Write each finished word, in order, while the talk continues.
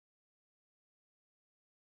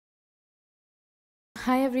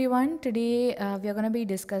Hi everyone. Today we are going to be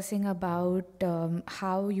discussing about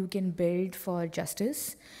how you can build for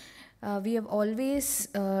justice. We have always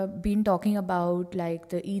been talking about like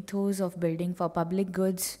the ethos of building for public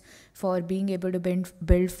goods, for being able to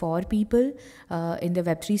build for people in the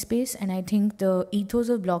Web3 space. And I think the ethos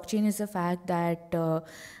of blockchain is the fact that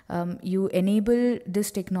you enable this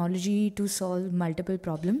technology to solve multiple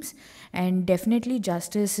problems. And definitely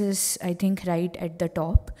justice is, I think, right at the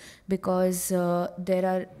top because there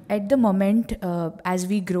are, at the moment, as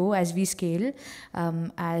we grow, as we scale,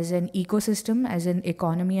 as an ecosystem, as an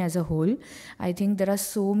economy as a whole, I think there are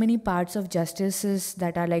so many parts of justices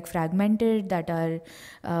that are like fragmented, that are,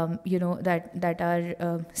 that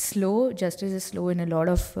are slow. Justice is slow in a lot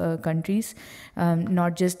of countries,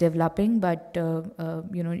 not just developing, but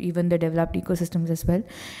even the developed ecosystems as well.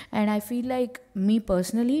 And I feel like, me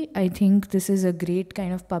personally, I think this is a great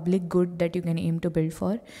kind of public good that you can aim to build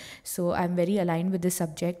for. So I'm very aligned with this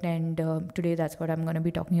subject, and today that's what I'm going to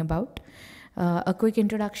be talking about. A quick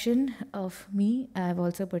introduction of me. I've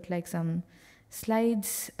also put like some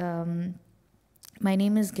slides. My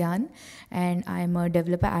name is Gyan, and I'm a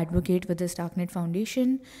developer advocate with the Starknet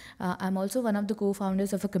Foundation. I'm also one of the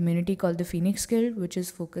co-founders of a community called the Phoenix Guild, which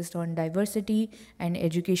is focused on diversity and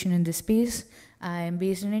education in this space. I'm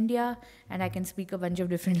based in India, and I can speak a bunch of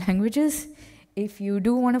different languages. If you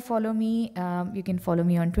do want to follow me, you can follow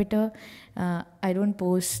me on Twitter. I don't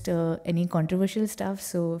post any controversial stuff,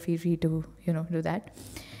 so feel free to do that.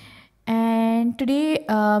 And today,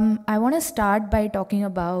 I want to start by talking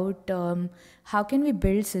about how can we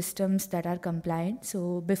build systems that are compliant.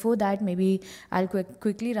 So before that, maybe I'll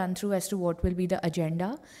quickly run through as to what will be the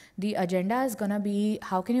agenda. The agenda is going to be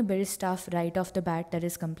how can you build stuff right off the bat that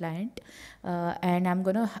is compliant. And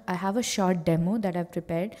I have a short demo that I've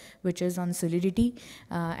prepared, which is on Solidity.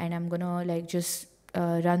 And I'm going to just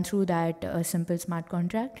run through that simple smart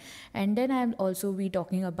contract, and then I'll also be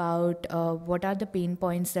talking about what are the pain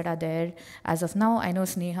points that are there as of now. I know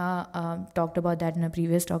Sneha talked about that in a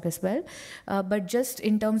previous talk as well, but just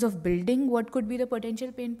in terms of building, what could be the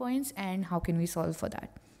potential pain points and how can we solve for that.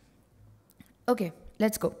 Okay,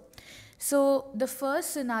 let's go. So the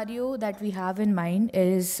first scenario that we have in mind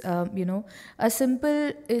is, a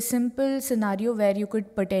simple scenario where you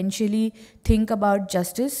could potentially think about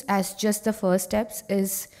justice as just the first steps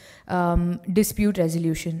is dispute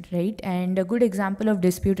resolution, right? And a good example of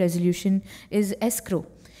dispute resolution is escrow.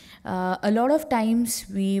 A lot of times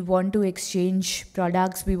we want to exchange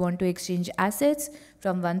products, we want to exchange assets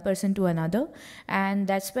from one person to another, and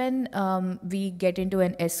that's when we get into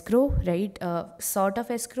an escrow, right? Sort of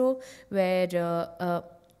escrow where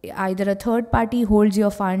either a third party holds your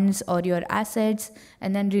funds or your assets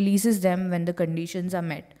and then releases them when the conditions are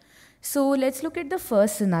met. So let's look at the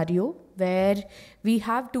first scenario where we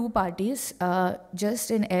have two parties.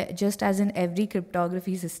 Just as in every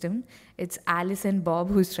cryptography system, it's Alice and Bob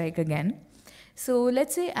who strike again. So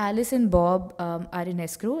let's say Alice and Bob are in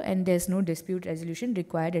escrow and there's no dispute resolution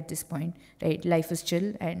required at this point, right? Life is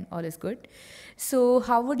chill and all is good. So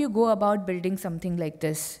how would you go about building something like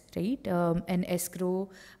this, right? An escrow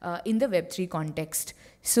in the Web3 context.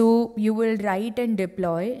 So you will write and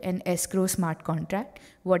deploy an escrow smart contract,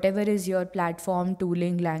 whatever is your platform,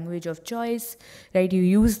 tooling, language of choice, right? You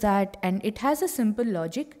use that, and it has a simple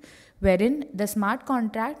logic wherein the smart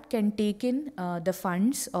contract can take in the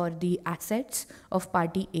funds or the assets of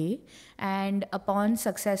party A, and upon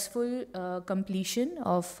successful completion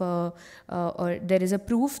of or there is a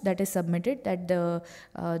proof that is submitted that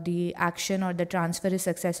the action or the transfer is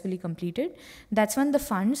successfully completed, that's when the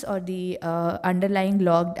funds or the underlying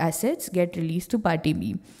logged assets get released to party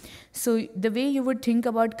B. So the way you would think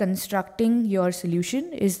about constructing your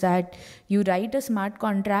solution is that you write a smart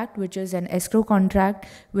contract, which is an escrow contract,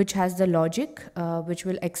 which has the logic, which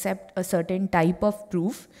will accept a certain type of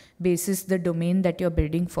proof basis the domain that you're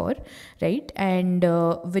building for, right? And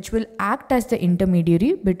which will act as the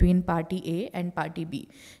intermediary between party A and party B.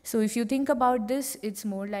 So if you think about this, it's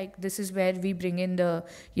more like this is where we bring in the,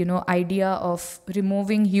 idea of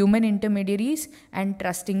removing human intermediaries and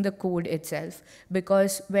trusting the code itself.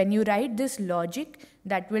 Because when you write this logic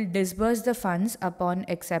that will disburse the funds upon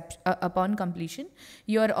completion,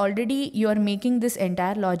 you're making this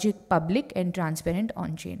entire logic public and transparent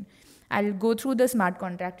on chain. I'll go through the smart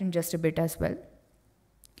contract in just a bit as well.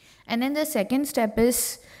 And then the second step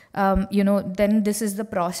is then this is the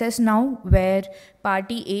process now where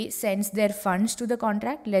party A sends their funds to the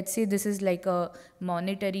contract. Let's say this is like a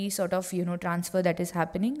monetary sort of, transfer that is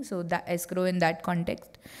happening. So that escrow in that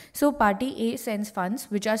context. So party A sends funds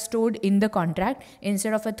which are stored in the contract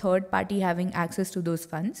instead of a third party having access to those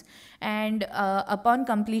funds. And upon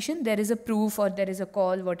completion, there is a proof or there is a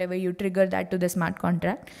call, whatever you trigger that to the smart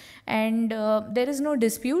contract. And there is no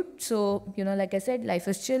dispute. So, like I said, life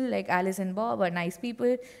is chill. Like Alice and Bob are nice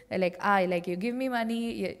people. They're like, like you give me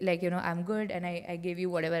money, like, I'm good, and I gave you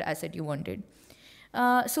whatever asset you wanted.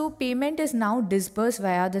 So payment is now disbursed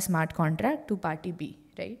via the smart contract to party B,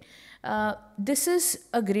 right? This is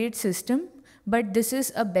a great system, but this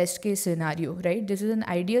is a best case scenario, right? This is an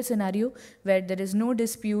ideal scenario where there is no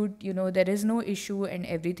dispute, there is no issue and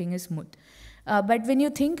everything is smooth. But when you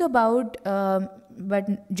think about,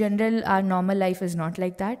 but general, our normal life is not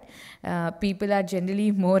like that. People are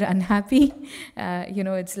generally more unhappy.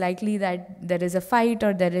 It's likely that there is a fight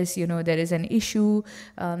or there is an issue.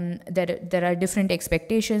 There are different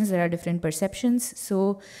expectations, there are different perceptions.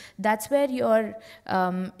 So that's where your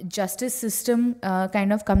justice system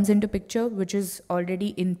kind of comes into picture, which is already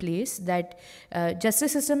in place. That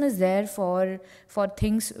justice system is there for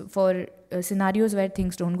scenarios where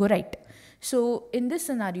things don't go right. So in this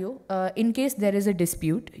scenario, in case there is a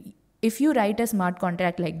dispute, if you write a smart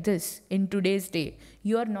contract like this in today's day,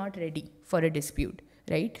 you are not ready for a dispute,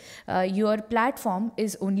 right? Your platform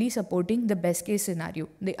is only supporting the best case scenario,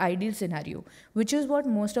 the ideal scenario, which is what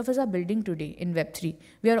most of us are building today in Web3.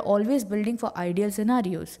 We are always building for ideal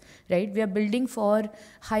scenarios, right? We are building for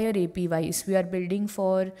higher APYs. We are building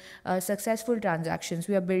for successful transactions.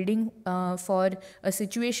 We are building for a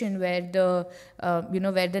situation where the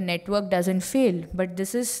network doesn't fail. But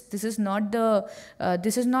this is not the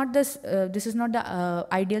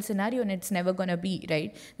ideal scenario, and it's never going to be,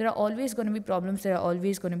 right? There are always going to be problems. There are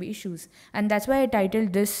always going to be issues. And that's why I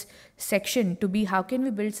titled this section to be, how can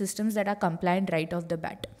we build systems that are compliant right off the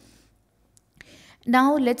bat?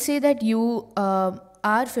 Now, let's say that you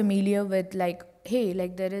are familiar with hey,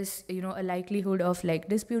 there is, a likelihood of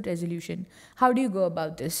dispute resolution. How do you go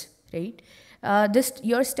about this, right?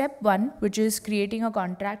 Your step one, which is creating a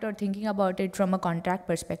contract or thinking about it from a contract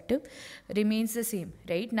perspective, remains the same,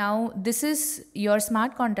 right? Now, this is your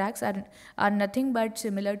smart contracts are nothing but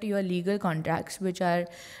similar to your legal contracts, which are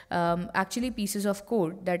actually pieces of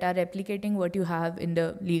code that are replicating what you have in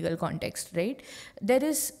the legal context, right? They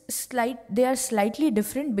are slightly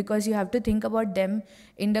different because you have to think about them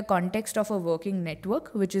in the context of a working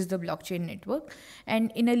network, which is the blockchain network.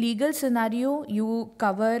 And in a legal scenario, you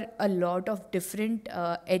cover a lot of different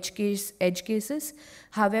edge cases.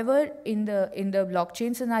 However, in the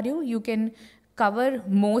blockchain scenario, you can cover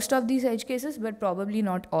most of these edge cases, but probably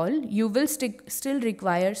not all. You will still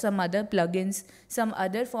require some other plugins, some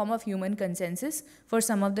other form of human consensus for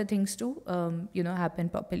some of the things to happen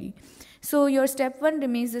properly. So your step one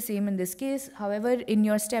remains the same in this case. However, in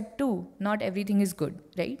your step two, not everything is good,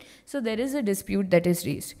 right? So there is a dispute that is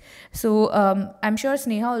raised. So I'm sure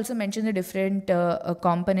Sneha also mentioned the different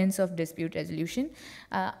components of dispute resolution.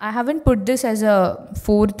 I haven't put this as a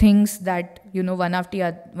 4 things that, one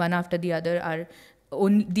after the other are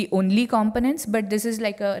the only components, but this is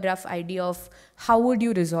like a rough idea of how would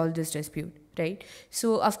you resolve this dispute, right?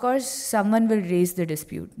 So of course someone will raise the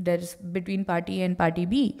dispute. There's between party A and party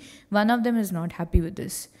B. One of them is not happy with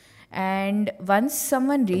this. And once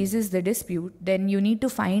someone raises the dispute, then you need to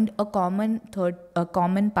find a common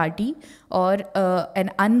party or an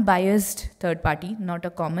unbiased third party, not a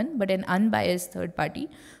common, but an unbiased third party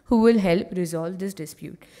who will help resolve this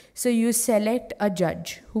dispute. So you select a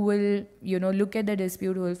judge who will, look at the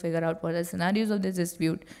dispute, who will figure out what are the scenarios of this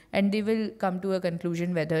dispute, and they will come to a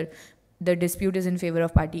conclusion whether the dispute is in favor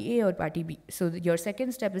of party A or party B. So your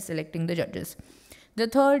second step is selecting the judges. The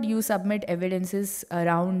third, you submit evidences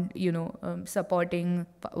around, supporting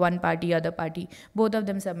one party, other party. Both of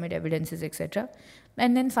them submit evidences, etc.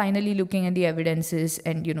 And then finally, looking at the evidences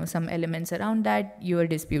and, some elements around that, your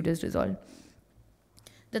dispute is resolved.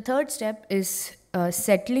 The third step is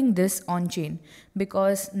settling this on chain,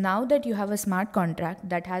 because now that you have a smart contract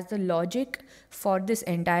that has the logic for this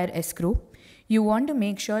entire escrow, you want to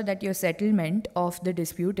make sure that your settlement of the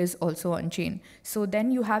dispute is also on chain. So then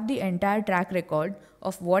you have the entire track record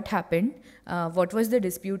of what happened, what was the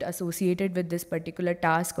dispute associated with this particular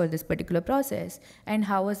task or this particular process, and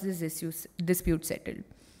how was this dispute settled.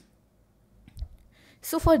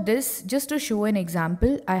 So for this, just to show an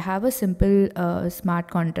example, I have a simple smart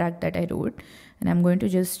contract that I wrote, and I'm going to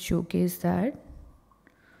just showcase that.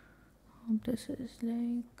 This is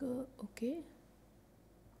okay.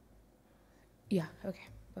 Yeah, okay,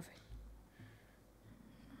 perfect.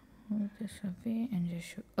 this away and just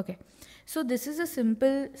show. Okay, so this is a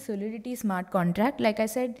simple Solidity smart contract. Like I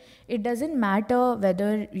said, it doesn't matter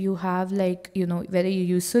whether you have, like, whether you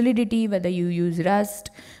use Solidity, whether you use Rust,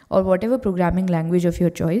 or whatever programming language of your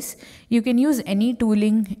choice. You can use any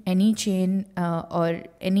tooling, any chain, or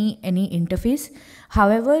any interface.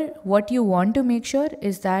 However, what you want to make sure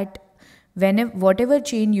is that whenever whatever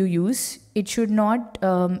chain you use, it should not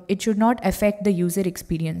affect the user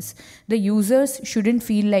experience. The users shouldn't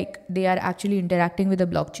feel like they are actually interacting with a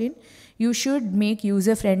blockchain. You should make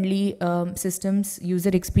user friendly systems,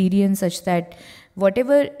 user experience, such that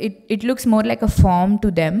whatever it looks more like a form to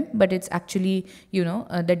them, but it's actually,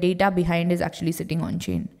 the data behind is actually sitting on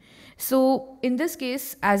chain. So in this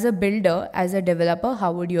case, as a builder, as a developer,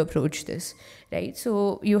 how would you approach this, right?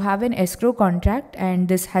 So you have an escrow contract, and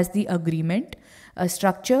this has the agreement, a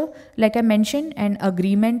structure. Like I mentioned, an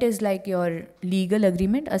agreement is like your legal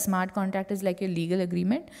agreement. A smart contract is like your legal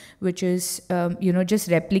agreement, which is, just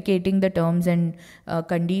replicating the terms and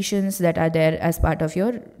conditions that are there as part of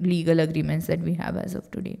your legal agreements that we have as of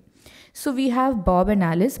today. So we have Bob and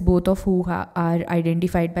Alice, both of who are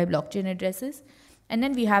identified by blockchain addresses. And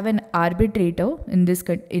then we have an arbitrator in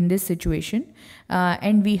this situation,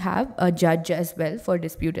 and we have a judge as well for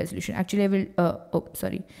dispute resolution. Actually, I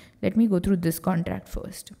will. Let me go through this contract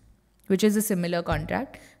first, which is a similar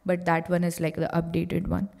contract, but that one is like the updated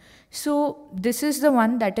one. So this is the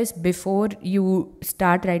one that is before you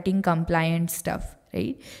start writing compliant stuff,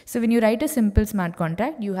 right? So when you write a simple smart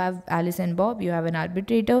contract, you have Alice and Bob, you have an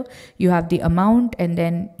arbitrator, you have the amount, and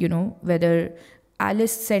then whether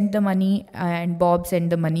Alice sent the money and Bob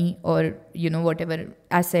sent the money, or whatever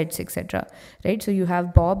assets, etc. Right? So you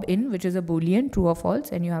have Bob in, which is a Boolean, true or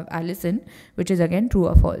false, and you have Alice in, which is again true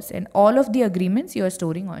or false. And all of the agreements you are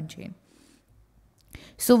storing on chain.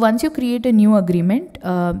 So once you create a new agreement,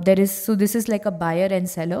 this is like a buyer and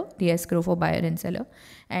seller, the escrow for buyer and seller,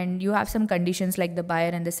 and you have some conditions like the buyer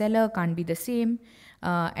and the seller can't be the same.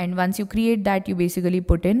 And once you create that, you basically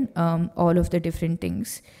put in all of the different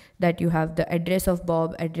things that you have: the address of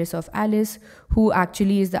Bob, address of Alice, who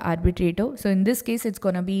actually is the arbitrator. So in this case, it's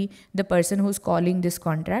going to be the person who's calling this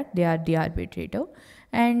contract. They are the arbitrator,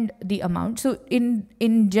 and the amount. So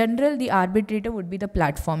in general, the arbitrator would be the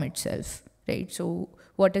platform itself, right? So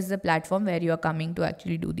what is the platform where you are coming to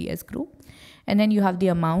actually do the escrow? And then you have the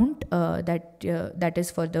amount that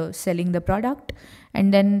is for the selling the product.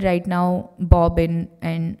 And then right now, Bob in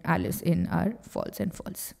and Alice in are false and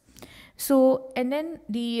false. So, and then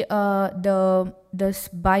the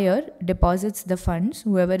buyer deposits the funds,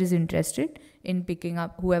 whoever is interested in picking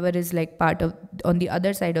up, whoever is like part of on the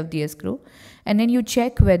other side of the escrow. And then you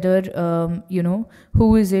check whether,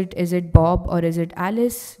 who is it? Is it Bob or is it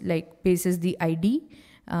Alice? Like bases the ID.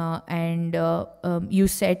 And you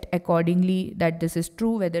set accordingly that this is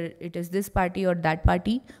true, whether it is this party or that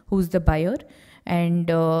party, who's the buyer. And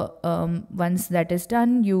once that is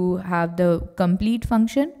done, you have the complete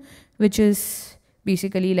function, which is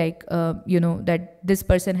basically like, that this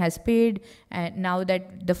person has paid, and now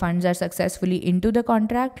that the funds are successfully into the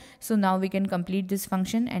contract, so now we can complete this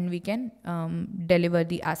function and we can deliver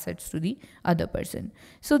the assets to the other person.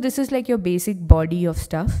 So this is like your basic body of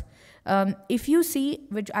stuff. If you see,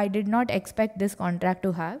 which I did not expect this contract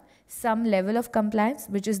to have, some level of compliance,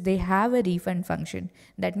 which is they have a refund function.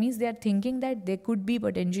 That means they are thinking that there could be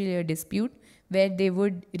potentially a dispute where they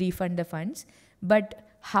would refund the funds. But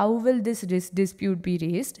how will this dispute be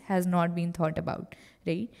raised has not been thought about,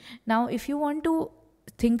 right? Now, if you want to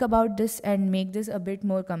think about this and make this a bit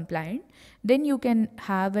more compliant, then you can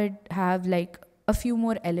have like a few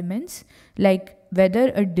more elements, like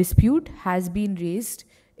whether a dispute has been raised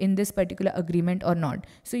in this particular agreement or not.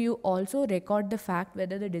 So you also record the fact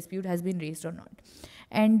whether the dispute has been raised or not.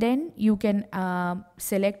 And then you can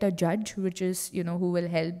select a judge, which is, who will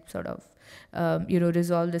help sort of,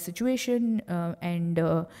 resolve the situation. And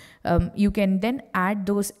you can then add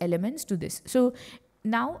those elements to this. So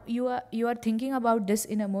now you are thinking about this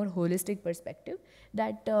in a more holistic perspective,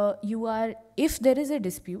 that if there is a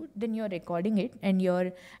dispute, then you're recording it and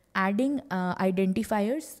you're adding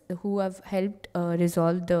identifiers who have helped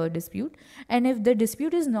resolve the dispute. And if the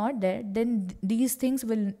dispute is not there, then these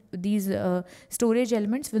storage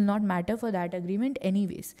elements will not matter for that agreement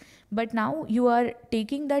anyways. But now you are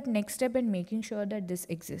taking that next step and making sure that this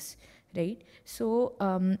exists, right? So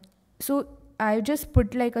I just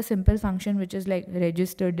put like a simple function which is like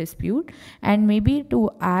register dispute, and maybe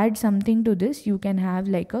to add something to this, you can have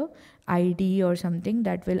like a ID or something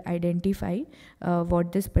that will identify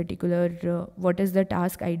what is the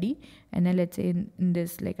task ID. And then let's say in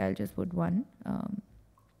this, like I'll just put one.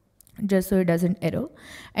 just so it doesn't error.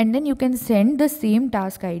 And then you can send the same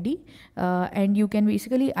task ID, and you can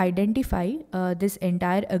basically identify this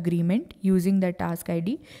entire agreement using that task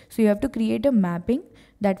ID. So you have to create a mapping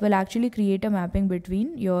that will actually create a mapping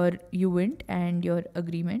between your uint and your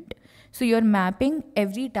agreement. So you're mapping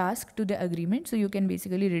every task to the agreement, so you can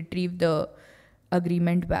basically retrieve the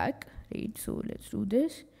agreement back, right? So let's do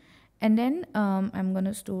this. And then I'm going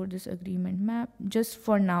to store this agreement map. Just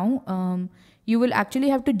for now, you will actually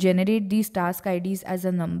have to generate these task IDs as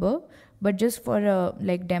a number, but just for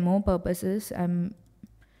like demo purposes, I'm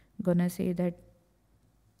going to say that,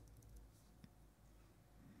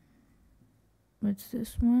 what's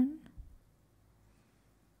this one?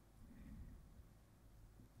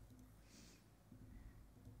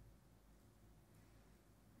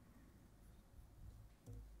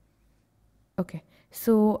 Okay,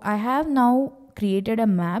 so I have now created a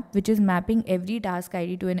map which is mapping every task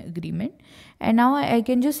ID to an agreement, and now I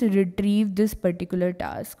can just retrieve this particular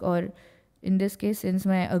task, or in this case, since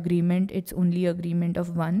my agreement, it's only agreement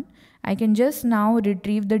of one, I can just now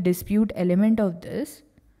retrieve the dispute element of this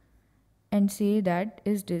and say that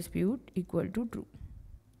is dispute equal to true.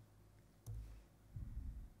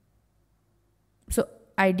 So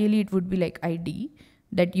ideally it would be like ID,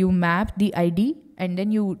 that you map the ID and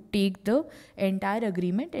then you take the entire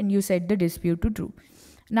agreement and you set the dispute to true.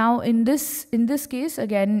 Now in this case,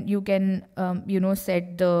 again, you can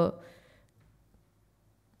set the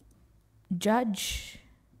judge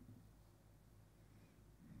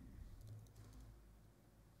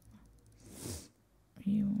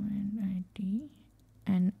UNID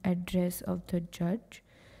and address of the judge.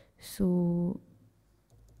 So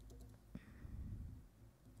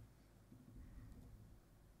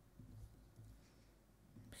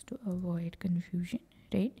to avoid confusion,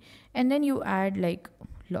 right? And then you add like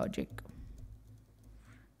logic.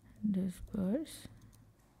 Disperse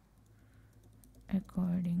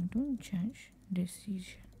according to judge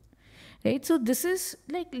decision. Right, so this is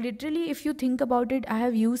like literally, if you think about it, I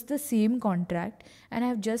have used the same contract and I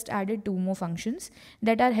have just added two more functions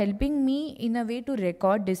that are helping me in a way to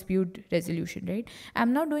record dispute resolution, right?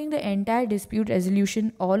 I'm not doing the entire dispute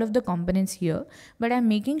resolution, all of the components here, but I'm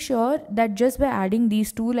making sure that just by adding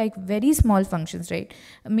these two like very small functions, right?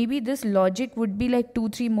 Maybe this logic would be like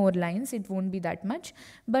 2-3 more lines, it won't be that much,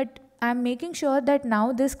 but I'm making sure that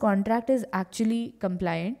now this contract is actually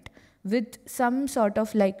compliant with some sort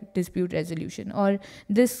of like dispute resolution, or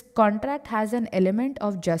this contract has an element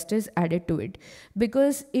of justice added to it.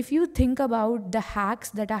 Because if you think about the hacks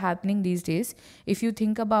that are happening these days, if you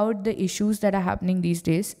think about the issues that are happening these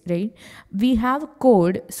days, right, we have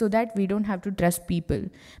code so that we don't have to trust people,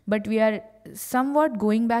 but we are somewhat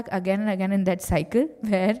going back again and again in that cycle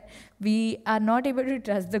where we are not able to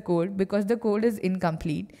trust the code because the code is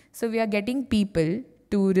incomplete, so we are getting people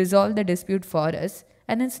to resolve the dispute for us,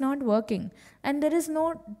 and it's not working, and there is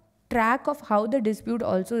no track of how the dispute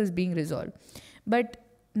also is being resolved. But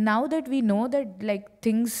now that we know that like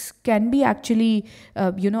things can be actually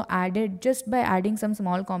added just by adding some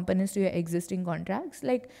small components to your existing contracts,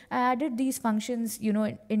 like I added these functions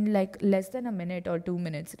in like less than a minute or 2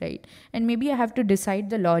 minutes, right? And maybe I have to decide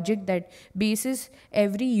the logic that basis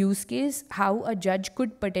every use case how a judge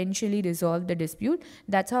could potentially resolve the dispute.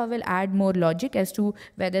 That's how I will add more logic as to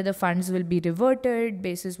whether the funds will be reverted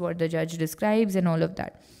basis what the judge describes and all of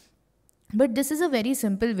that. But this is a very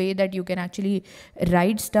simple way that you can actually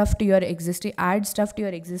write stuff to your existing, add stuff to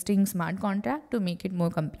your existing smart contract to make it more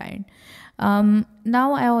compliant.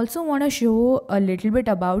 Now I also want to show a little bit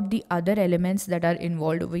about the other elements that are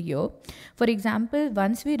involved over here. For example,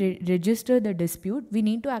 once we register the dispute, we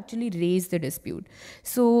need to actually raise the dispute.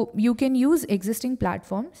 So you can use existing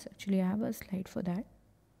platforms. Actually, I have a slide for that.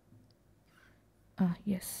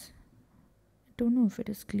 Yes. I don't know if it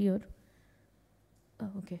is clear. Oh,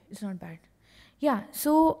 okay, it's not bad. Yeah,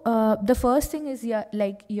 so the first thing is, yeah,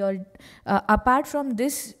 like your apart from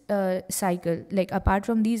this cycle, like apart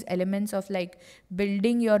from these elements of like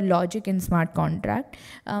building your logic in smart contract,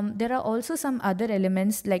 there are also some other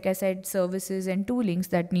elements, like I said, services and toolings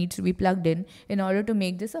that needs to be plugged in order to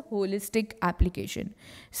make this a holistic application.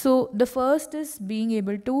 So the first is being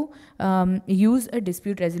able to use a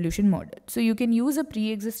dispute resolution model. So you can use a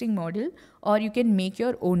pre-existing model, or you can make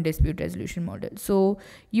your own dispute resolution model. So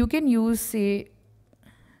you can use, say,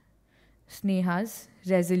 Sneha's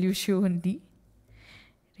resolution only,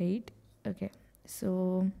 right? Okay,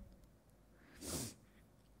 so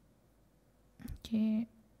okay,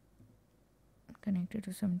 connected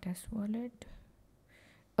to some test wallet.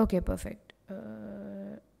 Okay, perfect.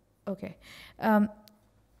 Okay.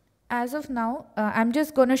 as of now, I'm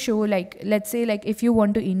just gonna show, like, let's say, like, if you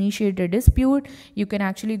want to initiate a dispute, you can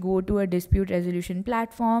actually go to a dispute resolution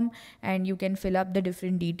platform and you can fill up the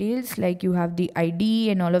different details, like you have the ID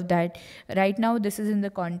and all of that. Right now, this is in the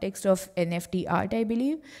context of NFT art, I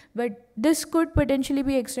believe, but this could potentially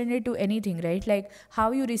be extended to anything, right? Like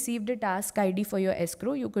how you received a task ID for your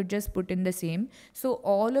escrow, you could just put in the same. So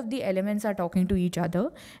all of the elements are talking to each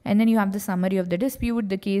other, and then you have the summary of the dispute,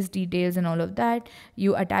 the case details, and all of that.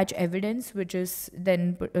 You attach evidence, which is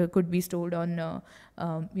then could be stored on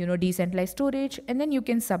decentralized storage, and then you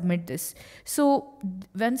can submit this. So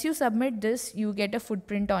once you submit this, you get a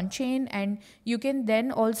footprint on chain, and you can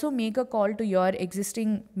then also make a call to your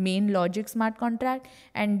existing main logic smart contract,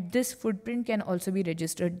 and this footprint can also be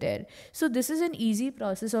registered there. So this is an easy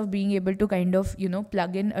process of being able to kind of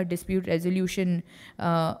plug in a dispute resolution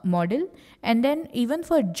model. And then even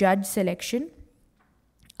for judge selection,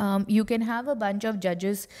 you can have a bunch of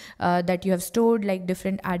judges that you have stored, like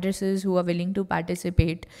different addresses who are willing to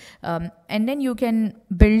participate. And then you can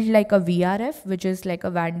build like a VRF, which is like a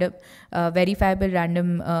random, verifiable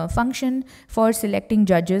random function for selecting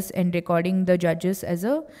judges and recording the judges as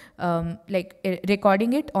a,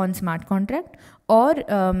 recording it on smart contract. Or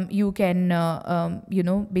you can,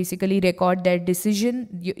 basically record their decision.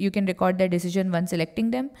 You can record their decision when selecting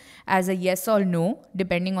them as a yes or no,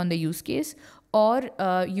 depending on the use case. Or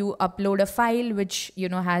you upload a file which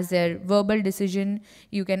has their verbal decision.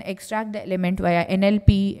 You can extract the element via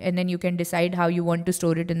NLP, and then you can decide how you want to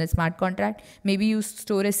store it in the smart contract. Maybe you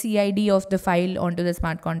store a CID of the file onto the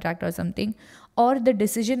smart contract or something. Or the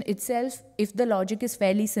decision itself, if the logic is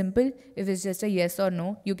fairly simple, if it's just a yes or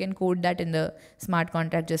no, you can code that in the smart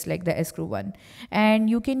contract just like the escrow one. And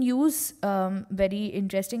you can use very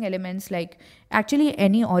interesting elements like actually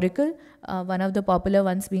any oracle. One of the popular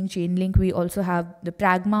ones being Chainlink. We also have the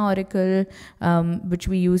Pragma oracle, which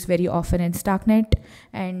we use very often in Starknet.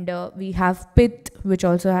 And we have Pith, which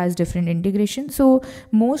also has different integration. So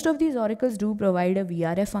most of these oracles do provide a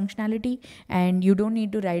VRF functionality, and you don't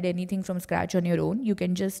need to write anything from scratch on your own. You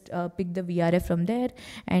can just pick the VRF from there,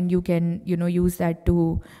 and you can use that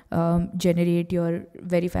to generate your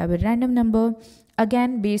verifiable random number.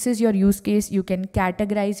 Again, basis your use case, you can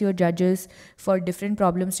categorize your judges for different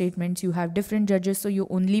problem statements. You have different judges, so you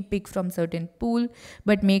only pick from certain pool,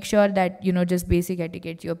 but make sure that just basic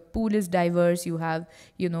etiquette, your pool is diverse. You have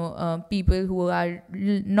people who are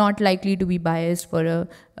not likely to be biased for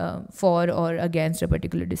or against a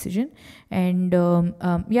particular decision. And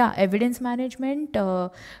evidence management,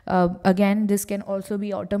 again, this can also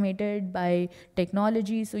be automated by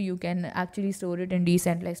technology, so you can actually store it in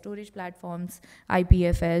decentralized storage platforms,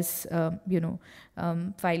 IPFS,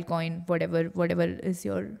 Filecoin, whatever is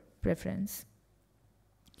your preference.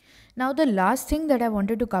 Now, the last thing that I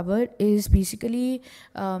wanted to cover is basically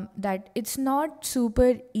that it's not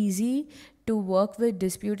super easy to work with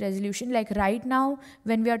dispute resolution. Like right now,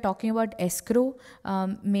 when we are talking about escrow,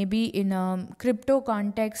 maybe in a crypto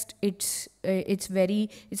context, it's very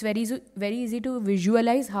easy to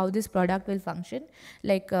visualize how this product will function.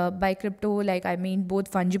 Like by crypto, like I mean both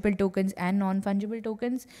fungible tokens and non-fungible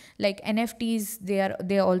tokens. Like NFTs,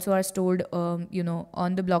 they also are stored on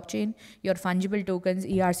the blockchain. Your fungible tokens,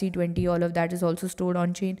 ERC20, all of that is also stored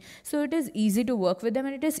on chain. So it is easy to work with them,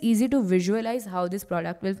 and it is easy to visualize how this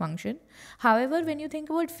product will function. However, when you think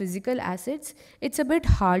about physical assets, it's a bit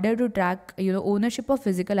harder to track. Ownership of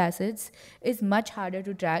physical assets is much harder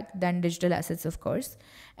to track than digital assets, of course.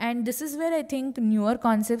 And this is where I think newer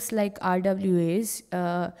concepts like RWAs,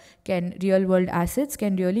 real world assets,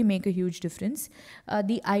 can really make a huge difference.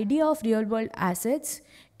 The idea of real world assets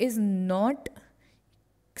is not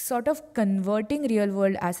sort of converting real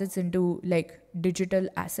world assets into like digital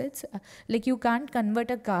assets. Like you can't convert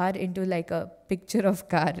a car into like a picture of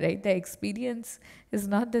car, right? The experience is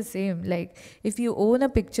not the same. Like if you own a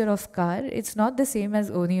picture of car, it's not the same as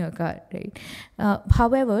owning a car, right?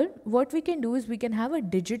 However, what we can do is we can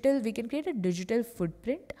create a digital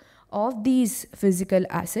footprint of these physical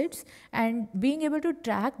assets, and being able to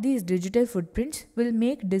track these digital footprints will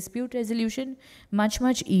make dispute resolution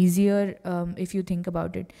much easier, if you think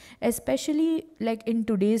about it. Especially like in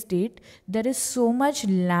today's date, there is so much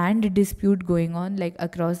land dispute going on like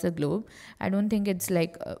across the globe. I don't think it's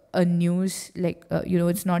like a news, like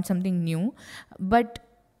it's not something new, but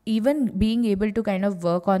even being able to kind of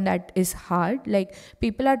work on that is hard. Like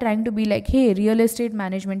people are trying to be like, hey, real estate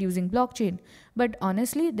management using blockchain, but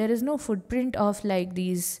honestly there is no footprint of like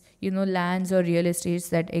these lands or real estates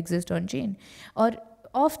that exist on chain. Or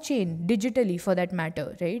off chain, digitally for that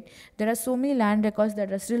matter, right? There are so many land records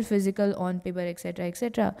that are still physical on paper, etc.,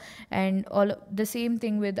 etc. And the same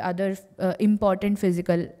thing with other important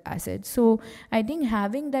physical assets. So I think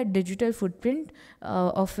having that digital footprint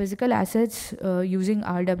of physical assets using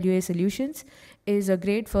RWA solutions is a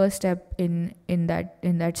great first step in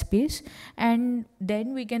that space. And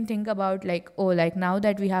then we can think about, like, oh, like now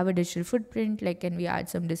that we have a digital footprint, like, can we add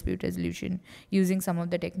some dispute resolution using some of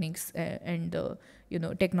the techniques and the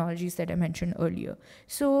technologies that I mentioned earlier.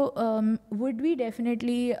 So I would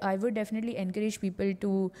definitely encourage people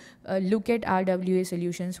to look at RWA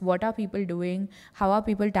solutions. What are people doing? How are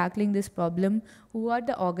people tackling this problem? Who are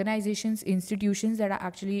the organizations, institutions that are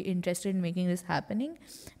actually interested in making this happen,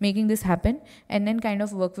 and then kind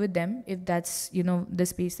of work with them if that's the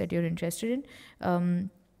space that you're interested in.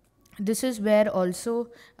 This is where also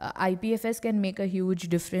IPFS can make a huge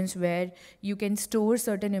difference, where you can store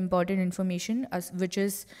certain important information which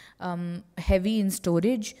is heavy in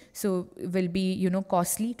storage, so will be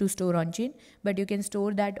costly to store on chain, but you can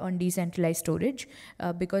store that on decentralized storage,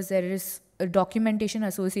 because there is a documentation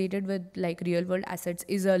associated with like real world assets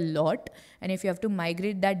is a lot, and if you have to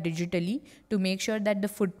migrate that digitally to make sure that the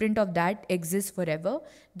footprint of that exists forever,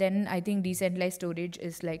 then I think decentralized storage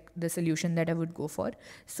is like the solution that I would go for.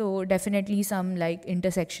 So definitely some like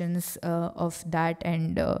intersections of that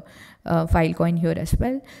and Filecoin here as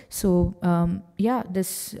well. So yeah,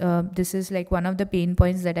 this is like one of the pain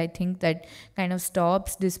points that I think that kind of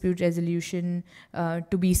stops dispute resolution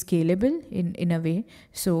to be scalable in a way.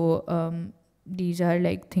 So these are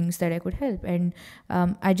like things that I could help. And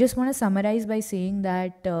I just want to summarize by saying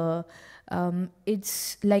that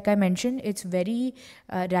it's like I mentioned, it's very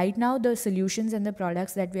right now the solutions and the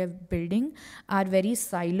products that we are building are very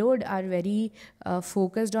siloed, are very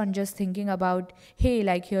focused on just thinking about, hey,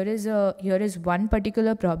 like here is one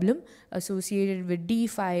particular problem associated with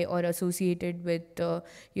DeFi or associated with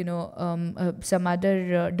some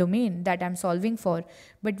other domain that I'm solving for,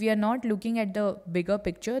 but we are not looking at the bigger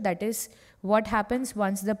picture, that is what happens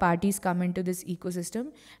once the parties come into this ecosystem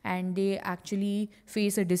and they actually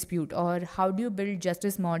face a dispute, or how do you build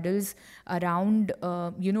justice models around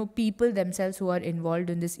people themselves who are involved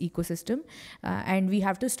in this ecosystem. And we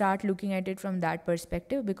have to start looking at it from that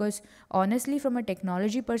perspective, because honestly from a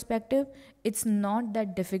technology perspective it's not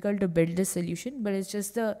that difficult to build this solution, but it's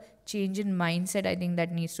just the change in mindset I think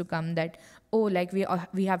that needs to come, that oh, like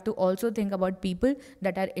we have to also think about people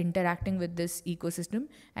that are interacting with this ecosystem.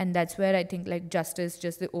 And that's where I think like justice,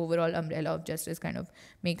 just the overall umbrella of justice, kind of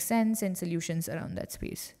makes sense, and solutions around that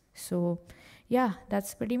space. So yeah,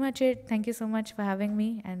 that's pretty much it. Thank you so much for having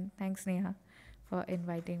me, and thanks Neha for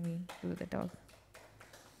inviting me to the talk.